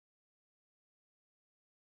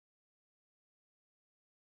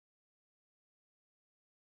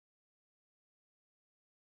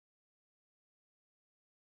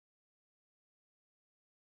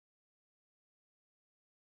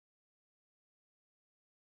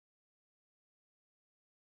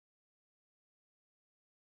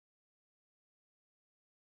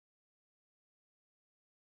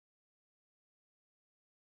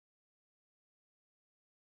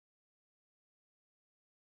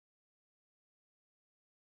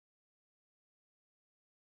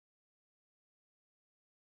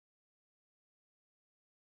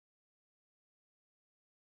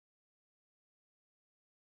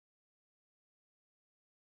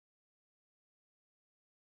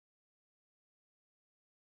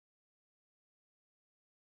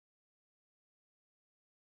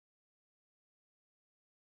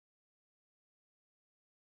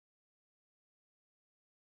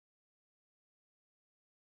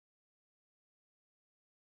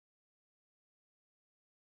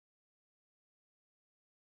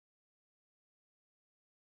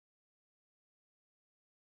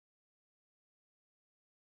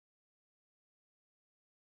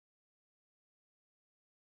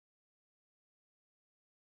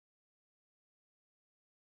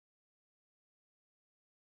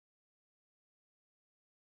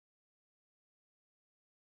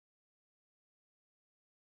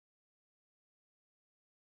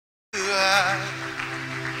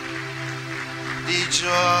joy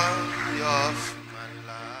of my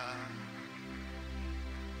life.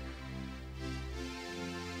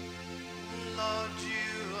 Lord,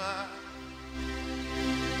 you are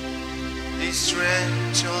the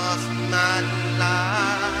strength of my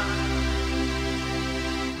life.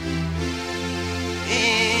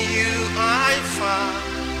 In you I find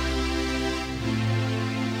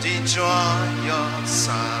the joy of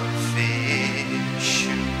salvation.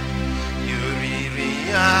 You really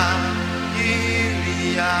are, you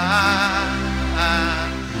really are,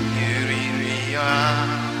 you really are.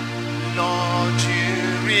 Lord, you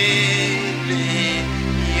really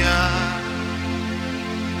are.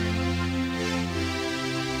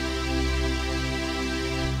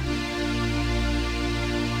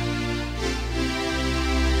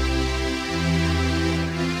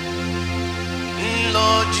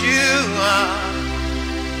 Lord, you are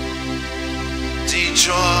the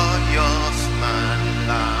joy of my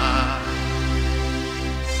life.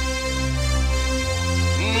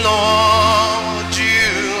 Lord, you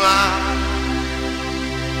are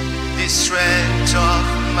the strength of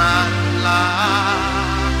my life.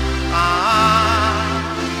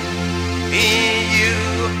 In you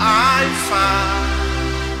I find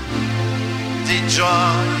the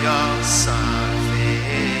joy of salvation.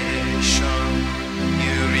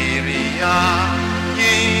 You really are,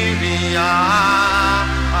 you really are,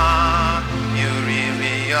 you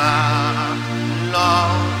really are.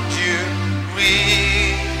 Lord, you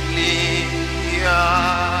really are.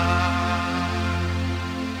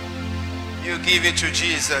 You give it to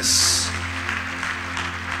Jesus.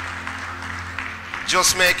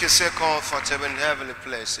 Just make yourself comfortable in heavenly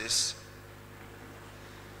places.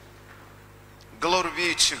 Glory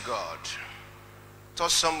be to God.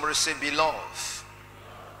 Touch somebody, say beloved.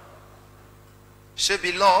 Say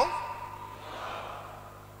beloved.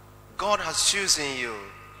 God has chosen you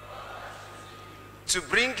to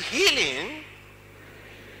bring healing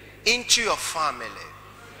into your family.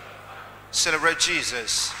 Celebrate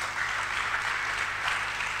Jesus.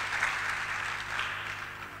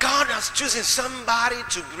 God has chosen somebody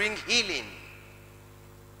to bring healing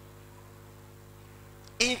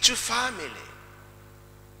into family.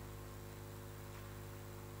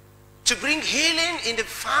 To bring healing in the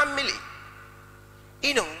family.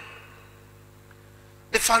 You know,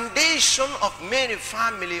 the foundation of many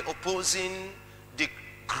family opposing the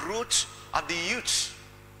growth of the youth.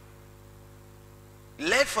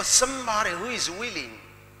 Led for somebody who is willing,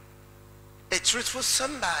 a truthful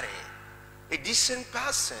somebody, a decent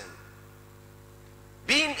person.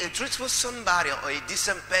 Being a truthful somebody or a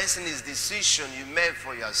decent person is a decision you made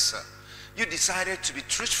for yourself. You decided to be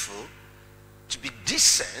truthful, to be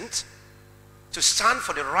decent, to stand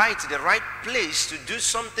for the right place, to do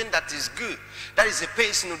something that is good. That is a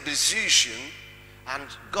personal decision, and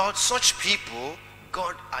God, such people,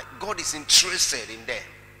 God is interested in them.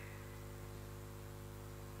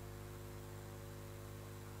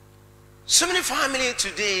 So many families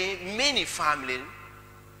today, many families,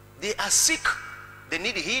 they are sick. They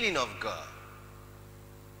need the healing of God.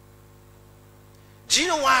 Do you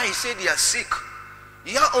know why I say they are sick?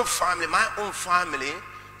 Your own family, my own family,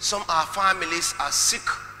 some of our families are sick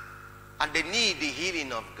and they need the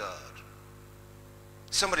healing of God.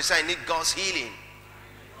 Somebody say, I need God's healing.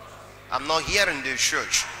 I'm not here in the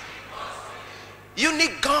church. You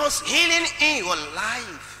need God's healing in your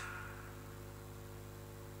life.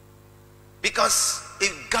 Because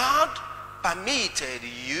if God permitted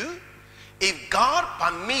you, if God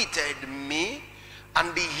permitted me,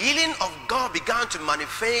 and the healing of God began to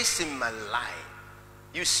manifest in my life,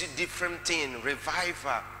 you see different things,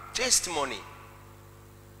 revival, testimony.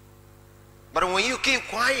 But when you keep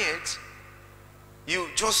quiet, you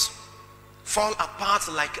just fall apart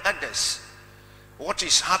like others. What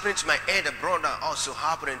is happening to my elder brother also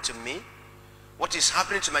happening to me. What is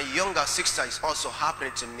happening to my younger sister is also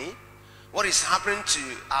happening to me. What is happening to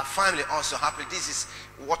our family also happening. This is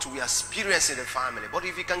what we experience in the family. But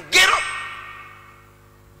if you can get up,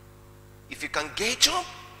 if you can get up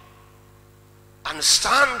and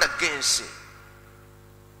stand against it,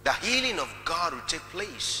 the healing of God will take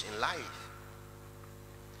place in life.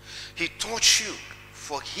 He taught you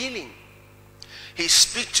for healing. He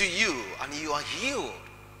speaks to you and you are healed.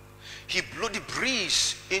 He blew the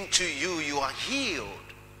breeze into you, you are healed.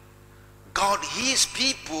 God heals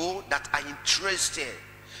people that are interested.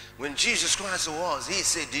 When Jesus Christ was, he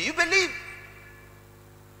said, do you believe?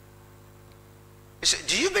 He said,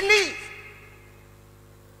 do you believe?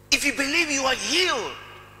 If you believe, you are healed.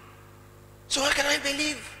 So how can I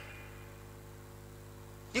believe?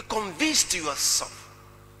 You convinced yourself.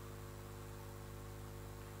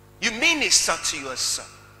 You minister to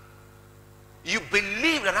yourself. You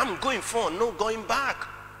believe that I'm going forward, no going back.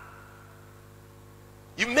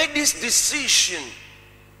 You make this decision.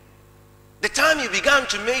 The time you began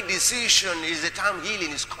to make decision is the time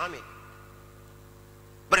healing is coming.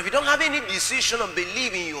 But if you don't have any decision of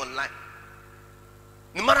believing in your life,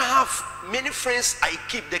 no matter how many friends I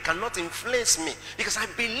keep, they cannot influence me, because I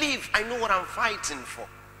believe, I know what I'm fighting for.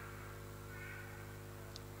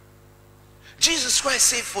 Jesus Christ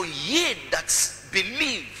said, for ye that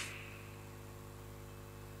believe,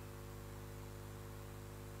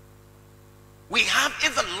 we have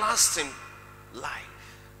everlasting life.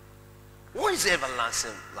 What is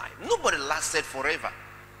everlasting life? Nobody lasted forever.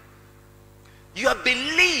 Your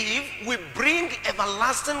belief will bring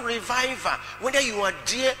everlasting revival. Whether you are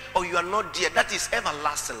dear or you are not dear, that is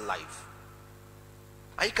everlasting life.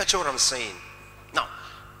 Are you catching what I'm saying? Now,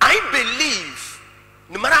 I believe,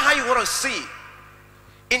 no matter how you want to see,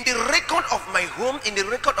 in the record of my home, in the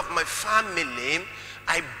record of my family,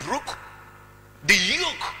 I broke the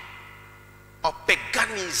yoke of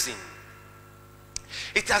paganism.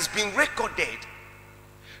 It has been recorded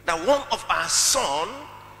that one of our sons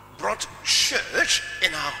brought church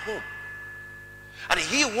in our home, and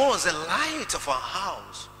he was the light of our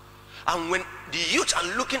house. And when the youth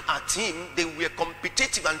are looking at him, they were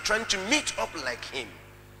competitive and trying to meet up like him.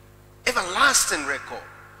 Everlasting record.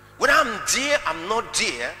 Whether I'm dear, I'm not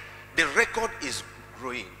dear, the record is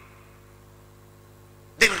growing.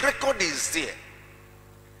 The record is there.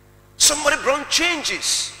 Somebody brought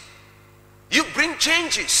changes. You bring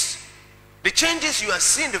changes. The changes you are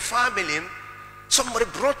seeing in the family, somebody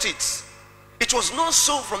brought it. It was not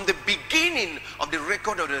so from the beginning of the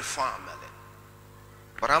record of the family.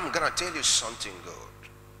 But I'm going to tell you something good.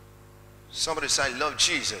 Somebody say, I love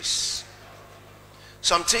Jesus.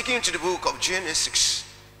 So I'm taking you to the book of Genesis,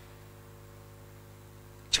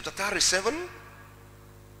 chapter 37.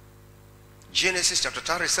 Genesis chapter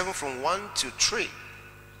 37 from 1 to 3.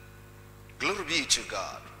 Glory be to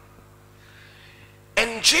God.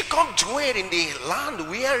 And Jacob dwelt in the land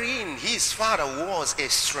wherein his father was a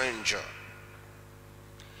stranger,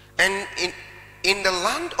 and in the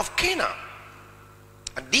land of Canaan.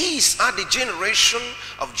 These are the generation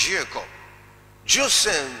of Jacob.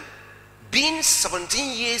 Joseph, being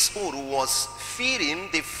 17 years old, was feeding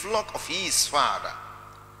the flock of his father.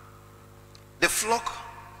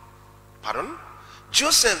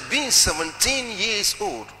 Joseph, being 17 years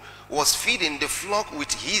old, was feeding the flock with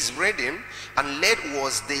his brethren, and led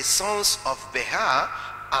was the sons of Behar,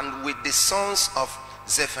 and with the sons of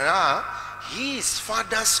Zephaniah, his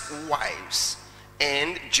father's wives.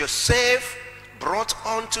 And Joseph brought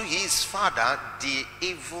unto his father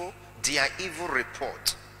their evil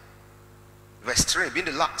report. Verse 3 being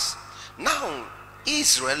the last. Now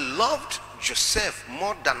Israel loved Joseph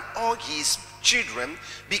more than all his children,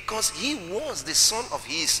 because he was the son of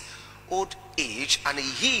his old age, and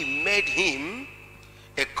he made him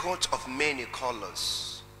a coat of many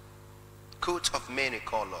colors. Coat of many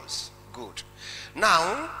colors. Good.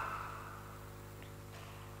 Now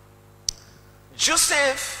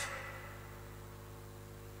Joseph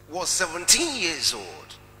was 17 years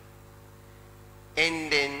old,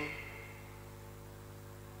 and then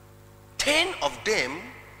 10 of them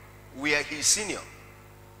were his senior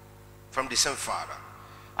from the same father,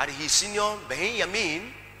 and his senior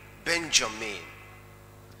Benjamin.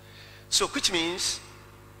 So which means,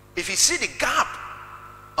 if you see the gap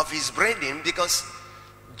of his brethren, because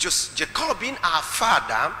just Jacob being our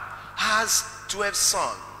father has 12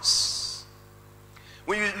 sons.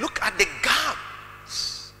 When you look at the gap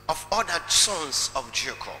of other sons of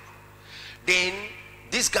Jacob, then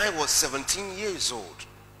this guy was 17 years old.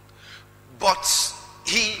 But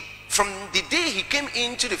from the day he came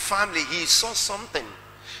into the family, he saw something,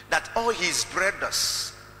 that all his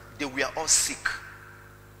brothers, they were all sick.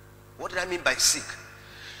 What did I mean by sick?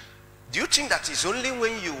 Do you think that it's only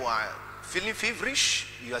when you are feeling feverish,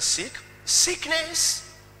 you are sick?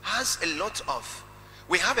 Sickness has a lot of,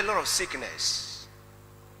 we have a lot of sickness.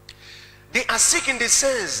 They are sick in the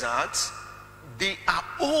sense that they are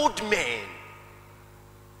old men.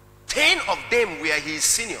 10 of them were his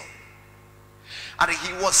senior, and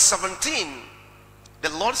he was 17. The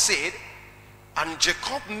Lord said, and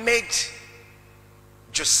Jacob made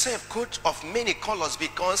Joseph coat of many colors,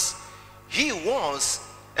 because he was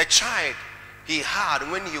a child he had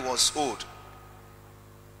when he was old.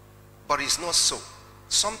 But it's not so.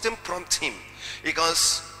 Something prompted him,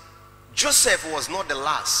 because Joseph was not the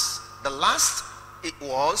last. The last, it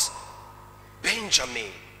was Benjamin.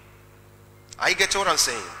 I get what I'm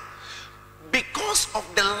saying? Because of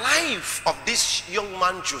the life of this young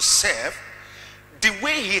man Joseph, the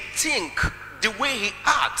way he think, the way he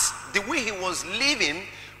acts, the way he was living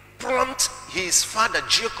prompt his father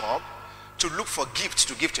Jacob to look for gifts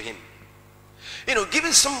to give to him. You know,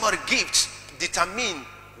 giving somebody gifts determine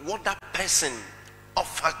what that person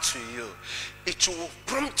offered to you. It will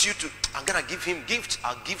prompt you to, I'm gonna give him gift,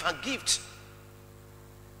 I'll give her gift.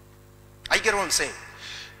 I get what I'm saying?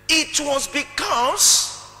 It was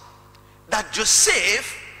because that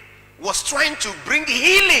Joseph was trying to bring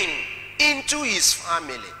healing into his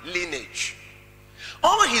family lineage.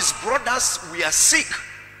 All his brothers were sick.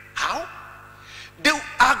 How? They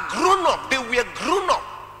are grown up. They were grown up.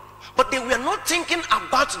 But they were not thinking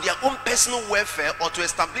about their own personal welfare or to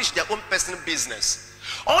establish their own personal business.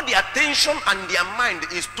 All their attention and their mind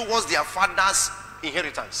is towards their father's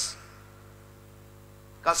inheritance.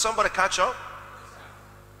 Can somebody catch up?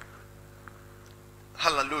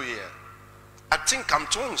 Hallelujah. I think I'm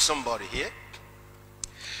telling somebody here.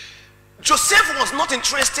 Joseph was not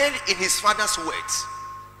interested in his father's words.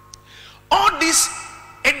 All these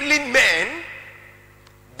earthly men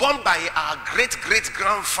born by our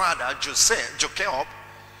great-great-grandfather Jacob,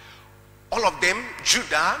 all of them,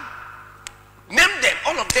 Judah, name them,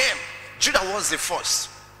 all of them. Judah was the first.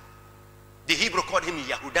 The Hebrew called him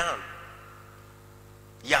Yahudan.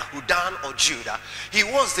 Yahudan or Judah. He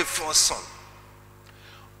was the first son.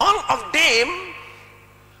 All of them,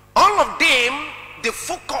 they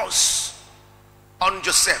focus on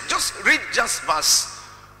Joseph. Just read just verse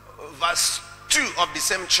 2 of the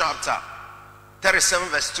same chapter. 37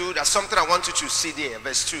 verse 2. There's something I want you to see there.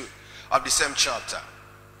 Verse 2 of the same chapter.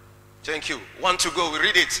 Thank you. 1 to go. We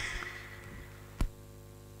read it.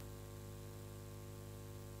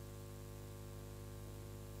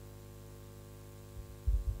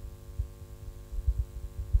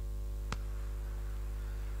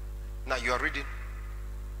 Now you are reading.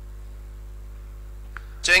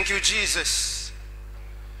 Thank you, Jesus.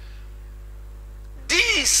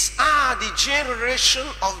 These are the generation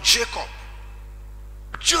of Jacob.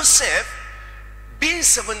 Joseph, being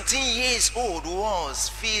 17 years old, was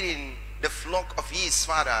feeding the flock of his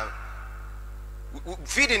father,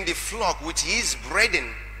 feeding the flock with his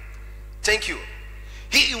brethren. Thank you.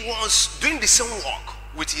 He was doing the same work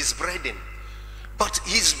with his brethren, but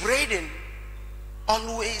his brethren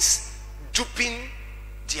always duping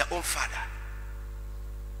their own father.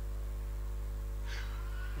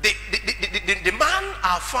 The man,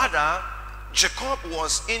 our father Jacob,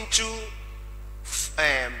 was into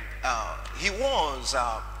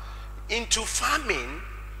into farming,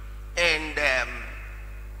 and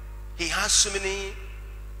he has so many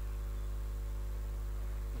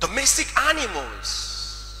domestic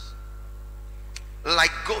animals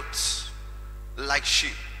like goats, like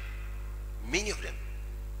sheep, many of them,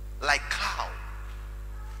 like cow.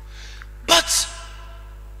 But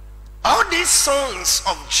all these sons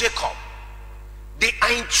of Jacob, they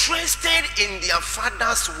are interested in their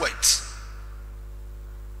father's words.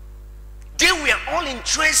 They were all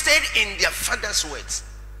interested in their father's words.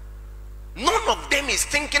 None of them is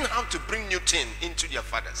thinking how to bring new thing into their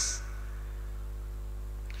fathers.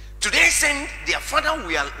 Today, saying their father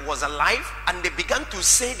was alive, and they began to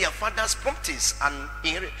say their father's properties and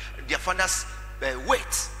their father's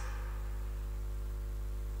weight.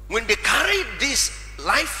 When they carry this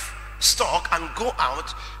livestock and go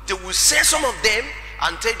out, they will say some of them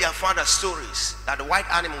and tell their father stories that the white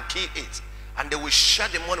animal killed it. And they will share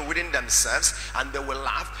the money within themselves, and they will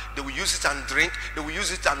laugh. They will use it and drink. They will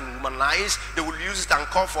use it and womanize. They will use it and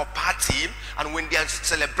call for party. And when they are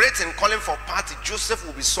celebrating, calling for party, Joseph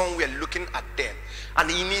will be somewhere looking at them.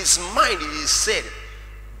 And in his mind, he said,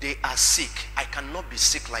 they are sick. I cannot be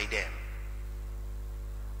sick like them.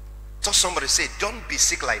 So somebody say, don't be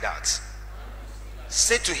sick like that.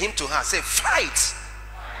 Say to him, to her, say, fight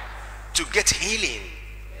to get healing.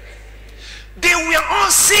 They were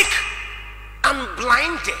all sick and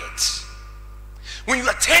blinded. When you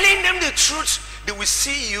are telling them the truth, they will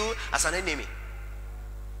see you as an enemy.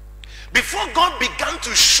 Before God began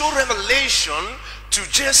to show revelation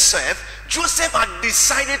to Joseph, Joseph had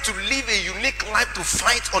decided to live a unique life to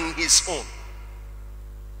fight on his own.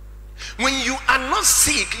 When you are not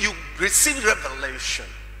sick, you receive revelation.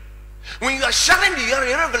 When you are sharing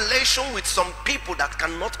the revelation with some people that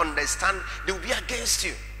cannot understand, they will be against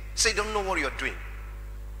you. Say, don't know what you're doing.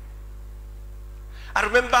 I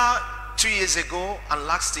remember 2 years ago and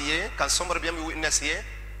last year, can somebody be a witness here?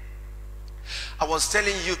 I was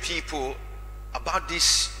telling you people about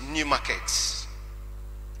this new market.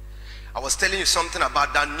 I was telling you something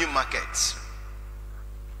about that new market.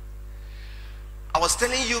 I was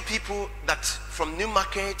telling you people that from new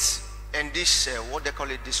market and this, what they call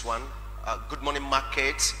it, this one, good morning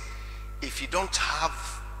market, if you don't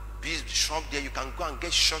have shop there, you can go and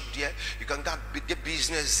get shop there, you can get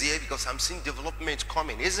business there, because I'm seeing development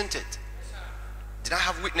coming, isn't it? Did I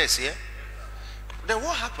have witness here? Then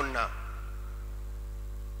what happened now?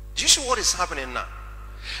 Do you see what is happening now?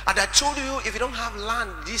 And I told you, if you don't have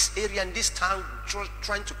land, this area and this town,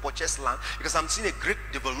 trying to purchase land, because I'm seeing a great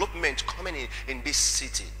development coming in this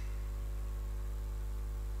city.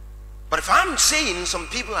 But if I'm saying some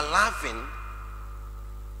people are laughing,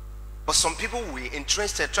 but some people were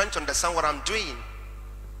interested, trying to understand what I'm doing.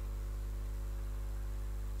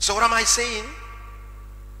 So what am I saying?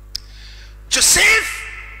 Joseph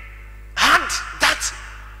had that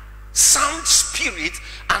sound spirit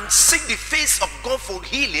and seek the face of God for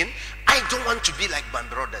healing. I don't want to be like my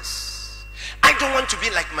brothers. I don't want to be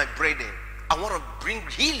like my brethren. I want to bring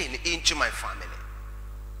healing into my family.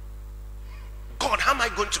 God, how am I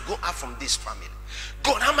going to go out from this family?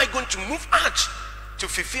 God, how am I going to move out to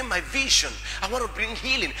fulfill my vision? I want to bring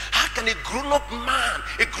healing. How can a grown-up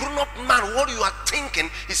man, what you are thinking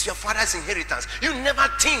is your father's inheritance. You never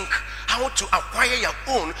think how to acquire your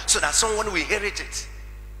own so that someone will inherit it.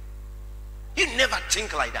 You never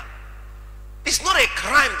think like that. It's not a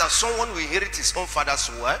crime that someone will inherit his own father's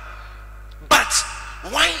wealth. But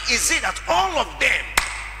why is it that all of them,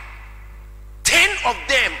 10 of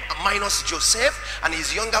them, minus Joseph and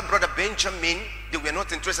his younger brother Benjamin, they were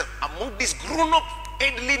not interested? Among these grown-up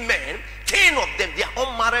elderly men, 10 of them, they are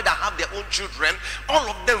unmarried and have their own children. All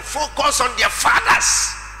of them focus on their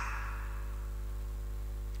fathers.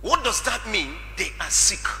 What does that mean? They are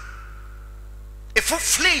sick. A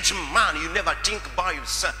full-fledged man, you never think about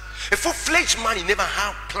yourself. A full-fledged man, you never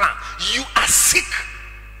have a plan. You are sick.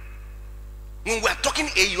 When we are talking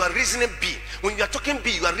A, you are reasoning B. When you are talking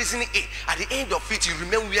B, you are reasoning A. At the end of it, you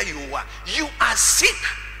remember where you were. You are sick.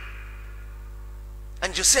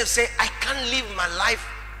 And Joseph said, I can't live my life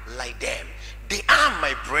like them. They are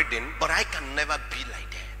my brethren, but I can never be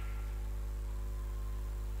like them.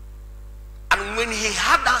 And when he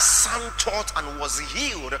had that sound thought and was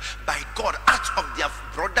healed by God out of their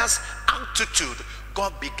brother's altitude,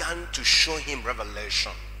 God began to show him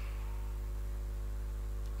revelation.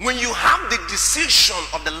 When you have the decision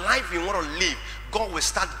of the life you want to live, God will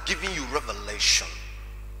start giving you revelation.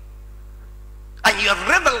 And your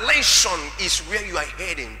revelation is where you are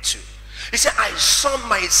heading to. He said, I saw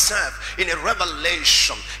myself in a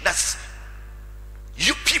revelation that's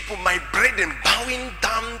you people, my brethren, bowing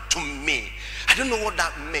down to me. I don't know what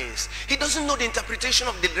that means. He doesn't know the interpretation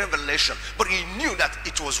of the revelation, but he knew that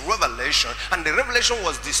it was revelation, and the revelation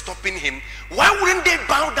was disturbing him. Why wouldn't they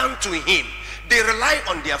bow down to him? They rely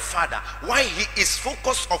on their father. Why? He is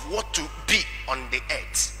focused of what to be on the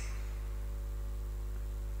earth.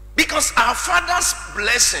 Because our father's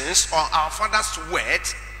blessings or our father's word,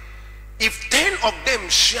 if 10 of them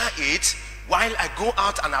share it while I go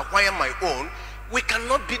out and acquire my own, we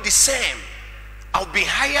cannot be the same. I'll be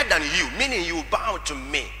higher than you, meaning you bow to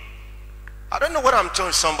me. I don't know what I'm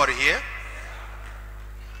telling somebody here.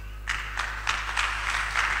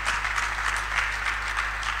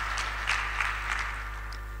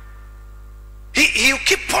 He'll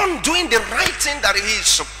keep on doing the right thing that he is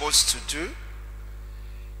supposed to do.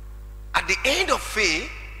 At the end of it,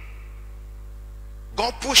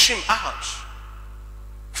 God pushed him out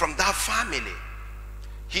from that family.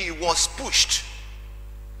 He was pushed.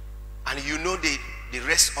 And you know the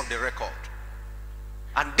rest of the record.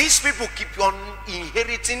 And these people keep on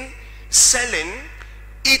inheriting, selling,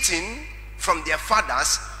 eating from their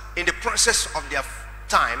fathers. In the process of their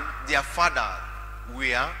time, their father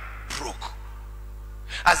were broke.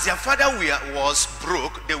 As their father was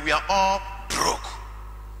broke, they were all broke.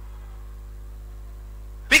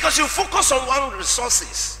 Because you focus on one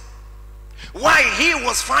resources. Why? He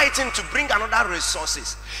was fighting to bring another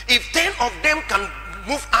resources. If 10 of them can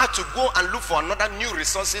move out to go and look for another new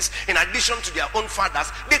resources in addition to their own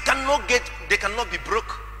fathers, they cannot be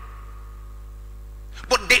broke.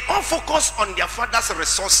 But they all focus on their father's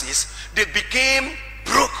resources. They became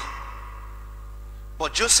broke.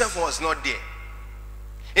 But Joseph was not there.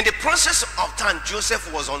 In the process of time,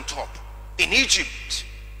 Joseph was on top in Egypt.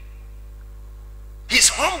 His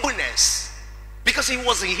humbleness, because he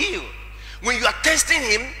was healed. When you are testing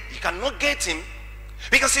him, you cannot get him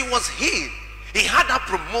because he was healed. He had that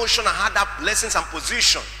promotion and had that blessings and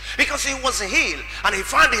position because he was healed, and he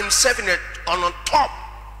found himself on top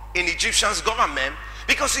in Egyptian's government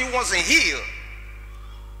because he was healed.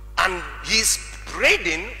 And he's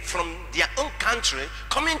raiding from their own country,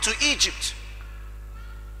 coming to Egypt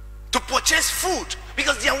to purchase food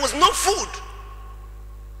because there was no food.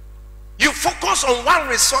 You focus on one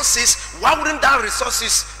resources, why wouldn't that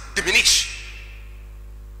resources diminish?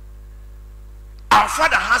 Our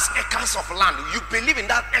Father has acres of land. You believe in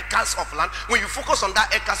that acres of land. When you focus on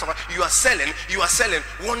that acres of land, you are selling.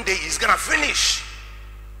 One day it's gonna finish.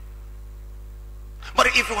 But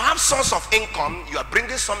if you have source of income, you are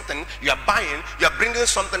bringing something, you are buying, you are bringing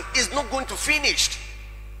something, it's not going to finish.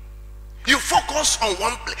 You focus on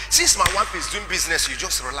one place. Since my wife is doing business, you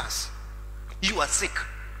just relax. You are sick.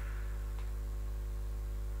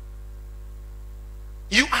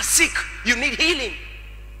 You are sick. You need healing.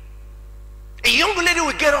 A young lady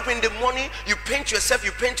will get up in the morning, you paint yourself.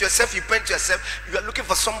 You are looking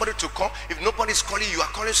for somebody to call. If nobody's calling, you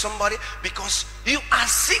are calling somebody because you are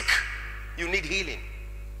sick. You need healing.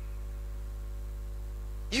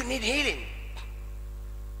 You need healing.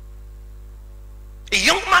 A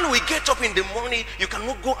young man will get up in the morning, you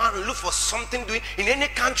cannot go out and look for something doing. In any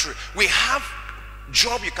country, we have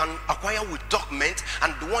job you can acquire with document,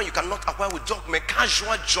 and the one you cannot acquire with document,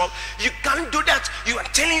 casual job. You can't do that. You are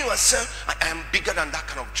telling yourself, I am bigger than that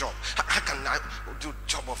kind of job. How can I do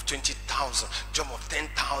job of 20,000, job of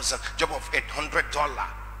 10,000, job of $800?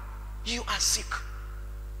 You are sick.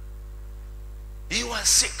 You are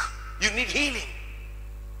sick. You need healing.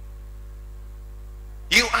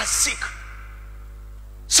 You are sick.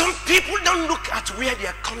 Some people don't look at where they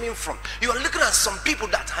are coming from. You are looking at some people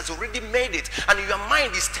that has already made it, and your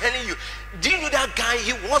mind is telling you, do you know that guy?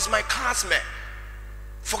 He was my classmate.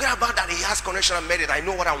 Forget about that. He has connection and made it. I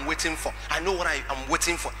know what I'm waiting for. I know what I am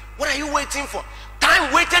waiting for. What are you waiting for?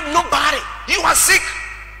 Time waited nobody. You are sick.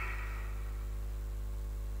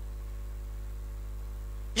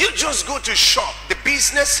 You just go to shop. The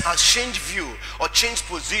business has changed view or changed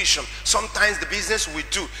position. Sometimes the business we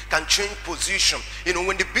do can change position. You know,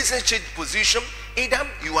 when the business change position, either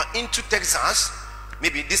you are into Texas,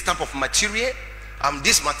 maybe this type of material,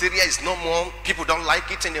 this material is no more, people don't like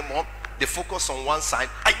it anymore. They focus on one side,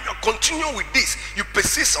 and you continue with this. You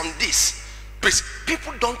persist on this.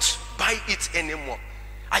 People don't buy it anymore,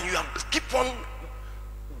 and you keep on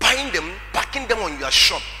buying them, packing them on your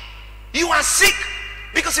shop. You are sick.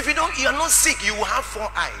 Because if you are not sick, you will have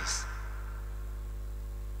 4 eyes.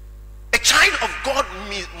 A child of God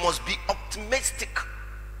must be optimistic.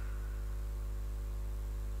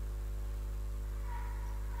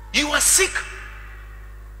 You are sick.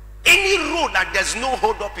 Any road that there's no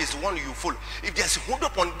hold up is one you follow. If there's hold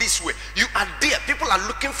up on this way, you are there. People are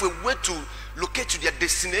looking for a way to locate to their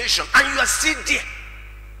destination, and you are still there.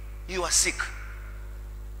 You are sick.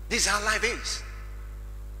 This is how life is.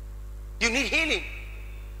 You need healing.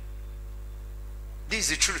 This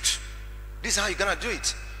is the truth. This is how you're gonna do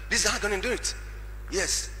it. This is how you're gonna do it.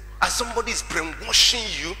 Yes. As somebody is brainwashing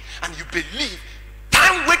you and you believe,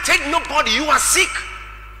 time waited nobody. You are sick.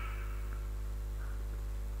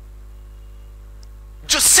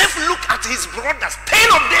 Joseph looked at his brothers, 10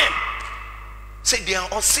 of them, said they are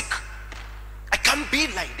all sick. I can't be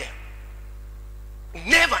like them.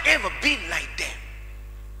 Never ever be like them.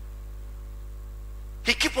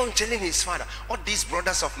 He keep on telling his father, all these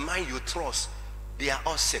brothers of mine you trust, they are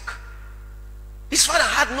all sick. His father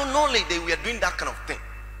had no knowledge they were doing that kind of thing.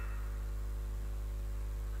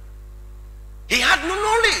 He had no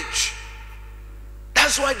knowledge.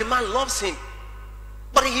 That's why the man loves him.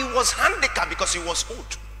 But he was handicapped because he was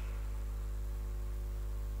old.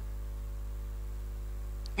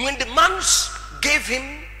 When the man gave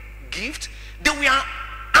him gift, they were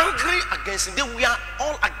angry against him. They were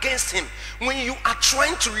all against him. When you are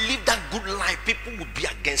trying to live that good life, people will be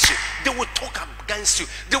against you. They will talk against you.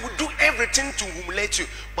 They will do everything to humiliate you.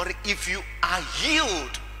 But if you are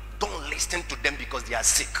healed, don't listen to them because they are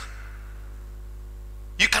sick.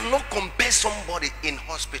 You cannot compare somebody in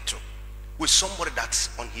hospital with somebody that's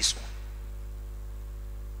on his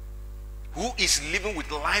own, who is living with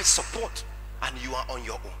life support, and you are on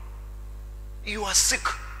your own. You are sick.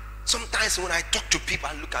 Sometimes when I talk to people,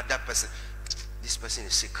 I look at that person. This person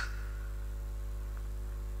is sick.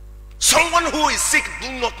 Someone who is sick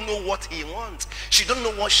do not know what he wants. She don't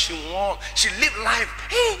know what she wants. She live life.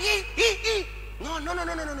 No.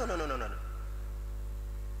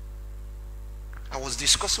 I was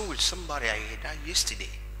discussing with somebody I heard that yesterday.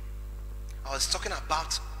 I was talking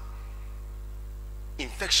about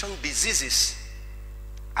infection diseases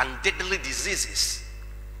and deadly diseases.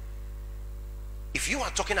 If you are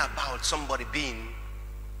talking about somebody being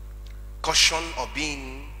cautioned or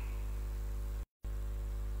being,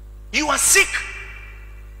 you are sick.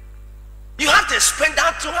 You have to expect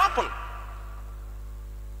that to happen.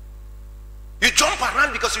 You jump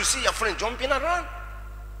around because you see your friend jumping around.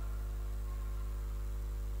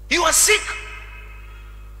 You are sick.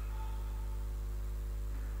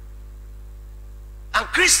 And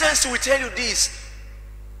Christians will tell you this.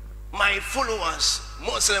 My followers,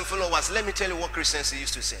 Muslim followers, let me tell you what Christians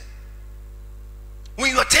used to say. When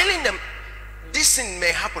you are telling them this thing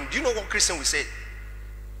may happen, do you know what Christian will say?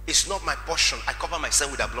 It's not my portion. I cover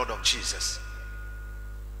myself with the blood of Jesus.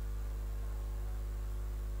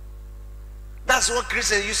 That's what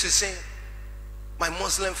Christians used to say. My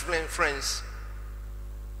Muslim friends.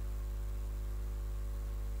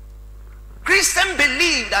 Christians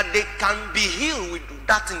believe that they can be healed with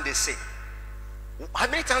that thing they say. How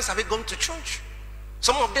many times have you gone to church?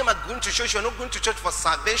 Some of them are going to church. You're not going to church for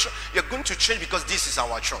salvation. You're going to church because this is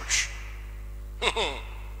our church.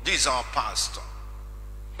 This is our pastor.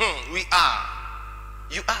 We are.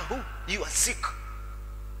 You are who? You are sick.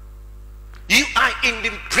 You are in the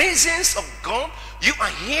presence of God. You are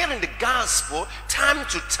hearing the gospel time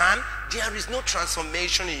to time. There is no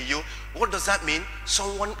transformation in you. What does that mean?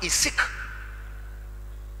 Someone is sick.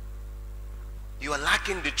 You are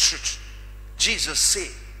lacking the truth. Jesus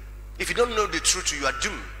said, if you don't know the truth, you are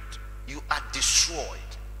doomed. You are destroyed.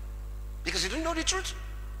 Because you don't know the truth.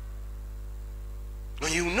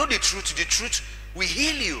 When you know the truth will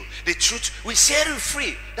heal you. The truth will set you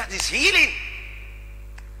free. That is healing.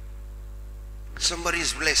 Somebody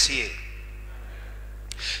is blessed here.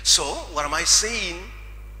 So, what am I saying?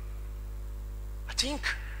 I think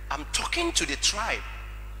I'm talking to the tribe.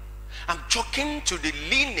 I'm talking to the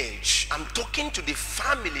lineage. I'm talking to the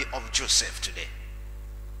family of Joseph today.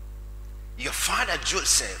 Your father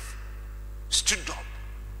Joseph stood up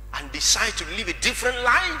and decided to live a different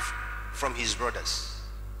life from his brothers.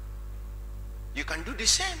 You can do the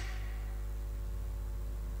same.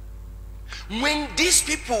 When these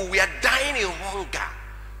people were dying in hunger,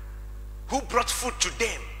 who brought food to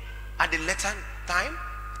them at the later time?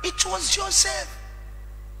 It was Joseph,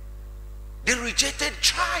 the rejected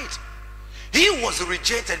child. He was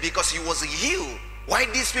rejected because he was healed. Why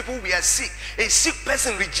these people were sick? A sick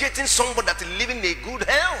person rejecting somebody that is living in a good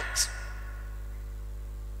health.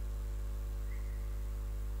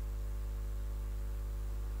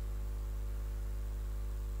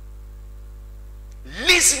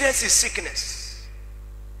 Laziness is sickness.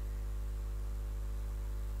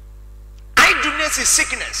 Idleness is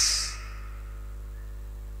sickness.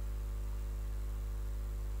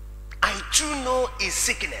 I too know is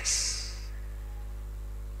sickness.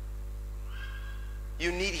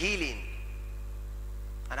 You need healing.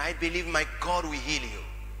 And I believe my God will heal you.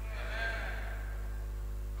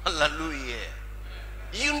 Hallelujah.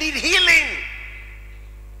 You need healing.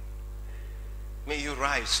 May you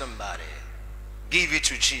rise, somebody. Give it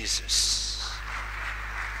to Jesus.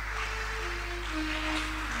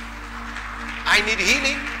 I need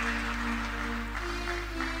healing.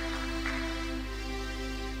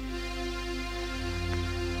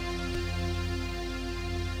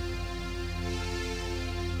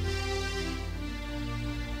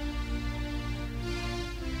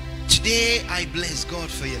 Today I bless God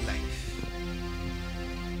for your life.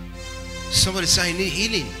 Somebody say, I need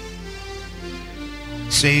healing.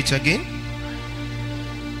 Say it again.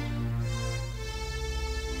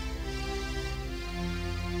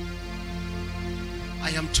 I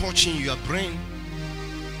am touching your brain,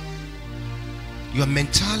 your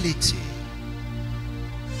mentality.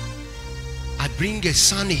 I bring a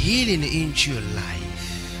sound healing into your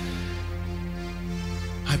life.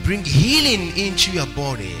 I bring healing into your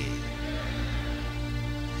body.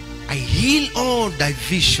 I heal all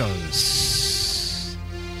divisions.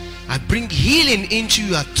 I bring healing into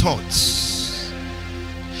your thoughts.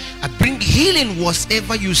 I bring healing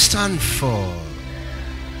whatever you stand for.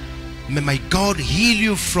 May my God heal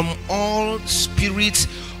you from all spirits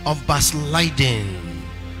of backsliding.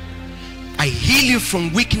 I heal you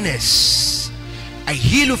from weakness. I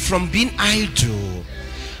heal you from being idle.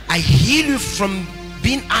 I heal you from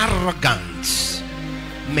being arrogant.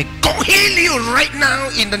 May God heal you right now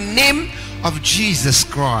in the name of Jesus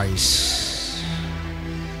Christ.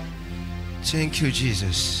 Thank you,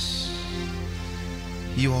 Jesus.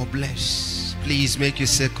 You are blessed. Please make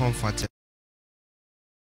yourself comfortable.